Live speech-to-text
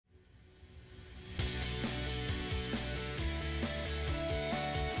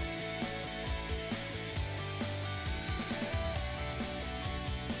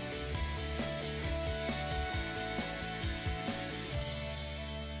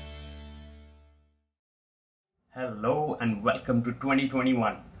Hello and welcome to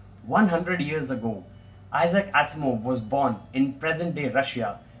 2021. 100 years ago, Isaac Asimov was born in present-day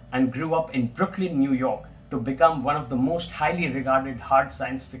Russia and grew up in Brooklyn, New York to become one of the most highly regarded hard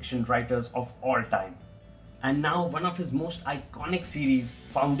science fiction writers of all time. And now one of his most iconic series,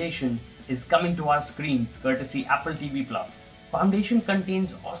 Foundation, is coming to our screens courtesy Apple TV+. Foundation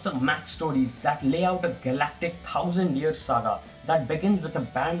contains awesome Max stories that lay out a galactic 1,000-year saga that begins with a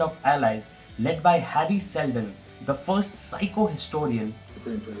band of allies led by Harry Seldon, the first psycho-historian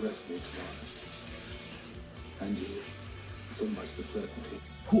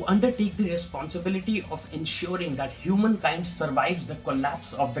who undertake the responsibility of ensuring that humankind survives the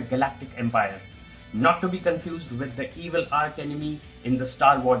collapse of the Galactic Empire, not to be confused with the evil arch-enemy in the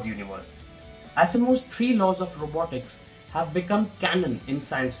Star Wars universe. Asimov's 3 laws of robotics have become canon in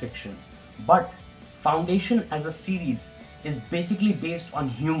science fiction, but Foundation as a series is basically based on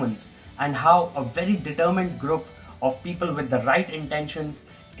humans and how a very determined group of people with the right intentions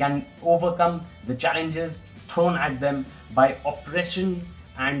can overcome the challenges thrown at them by oppression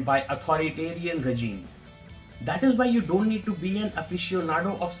and by authoritarian regimes. That is why you don't need to be an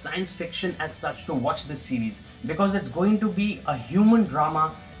aficionado of science fiction as such to watch this series, because it's going to be a human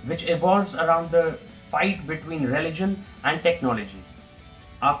drama which evolves around the fight between religion and technology.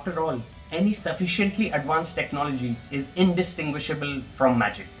 After all, any sufficiently advanced technology is indistinguishable from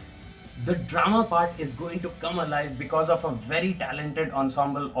magic. The drama part is going to come alive because of a very talented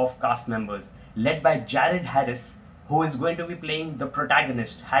ensemble of cast members led by Jared Harris, who is going to be playing the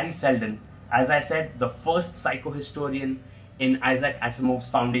protagonist, Harry Seldon, as I said, the first psychohistorian in Isaac Asimov's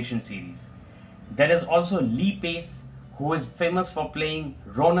Foundation series. There is also Lee Pace, who is famous for playing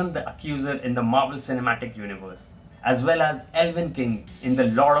Ronan the Accuser in the Marvel Cinematic Universe, as well as Elven King in The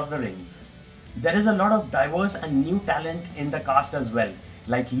Lord of the Rings. There is a lot of diverse and new talent in the cast as well,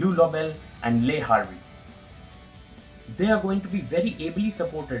 like Lou Lobel and Leigh Harvey. They are going to be very ably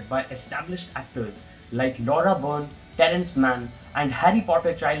supported by established actors like Laura Byrne, Terrence Mann, and Harry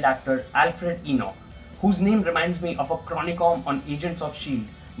Potter child actor Alfred Enoch, whose name reminds me of a chronicom on Agents of S.H.I.E.L.D.,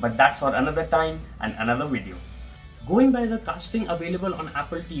 but that's for another time and another video. Going by the casting available on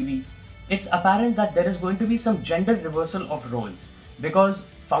Apple TV, it's apparent that there is going to be some gender reversal of roles, because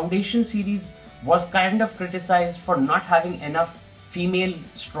Foundation series was kind of criticized for not having enough female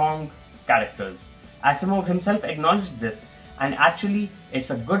strong characters. Asimov himself acknowledged this, and actually it's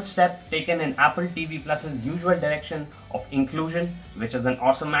a good step taken in Apple TV Plus's usual direction of inclusion, which is an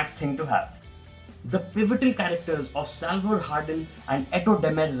awesome Max thing to have. The pivotal characters of Salvor Hardin and Eto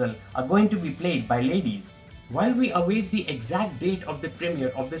Demerzel are going to be played by ladies. While we await the exact date of the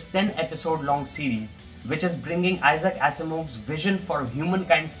premiere of this 10-episode long series, which is bringing Isaac Asimov's vision for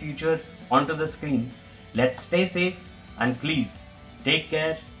humankind's future onto the screen, let's stay safe and please take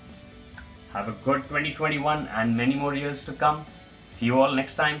care. Have a good 2021 and many more years to come. See you all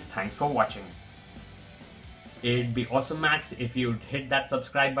next time. Thanks for watching. It'd be awesome, Max, if you'd hit that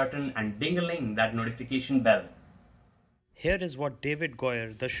subscribe button and ding-a-ling that notification bell. Here is what David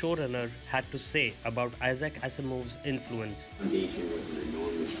Goyer, the showrunner, had to say about Isaac Asimov's influence. Foundation was an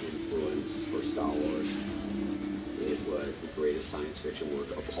enormous influence for Star Wars. It was the greatest science fiction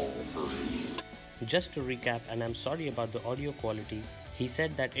work of all time. Just to recap, and I'm sorry about the audio quality, he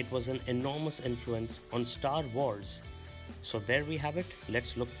said that it was an enormous influence on Star Wars. So there we have it.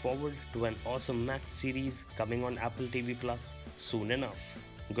 Let's look forward to an awesome Max series coming on Apple TV Plus soon enough.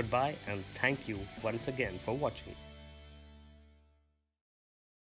 Goodbye and thank you once again for watching.